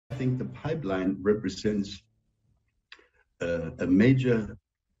think the pipeline represents a major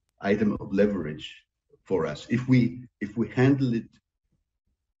item of leverage for us if we handle it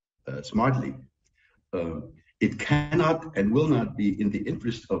smartly. It cannot and will not be in the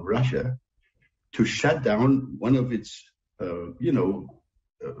interest of Russia to shut down one of its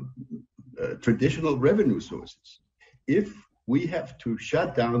traditional revenue sources. If we have to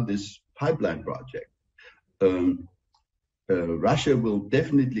shut down this pipeline project, Russia will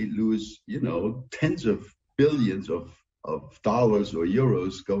definitely lose, tens of billions of dollars or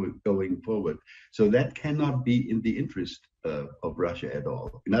euros going forward. So that cannot be in the interest of Russia at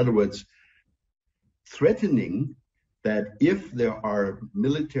all. In other words, threatening that if there are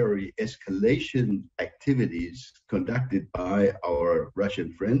military escalation activities conducted by our Russian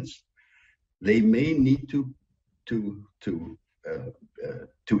friends, they may need to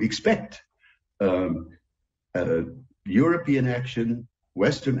expect European action,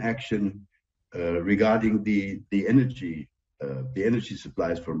 Western action regarding the energy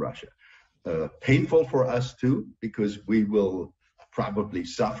supplies from Russia. Painful for us too, because we will probably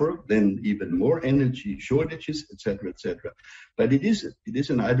suffer then even more energy shortages, etc., etc. But it is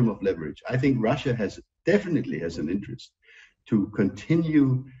an item of leverage. I think Russia definitely has an interest to continue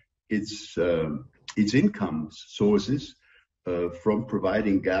its income sources from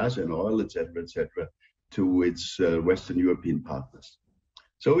providing gas and oil, etc., to its Western European partners.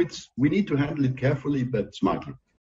 So we need to handle it carefully but smartly.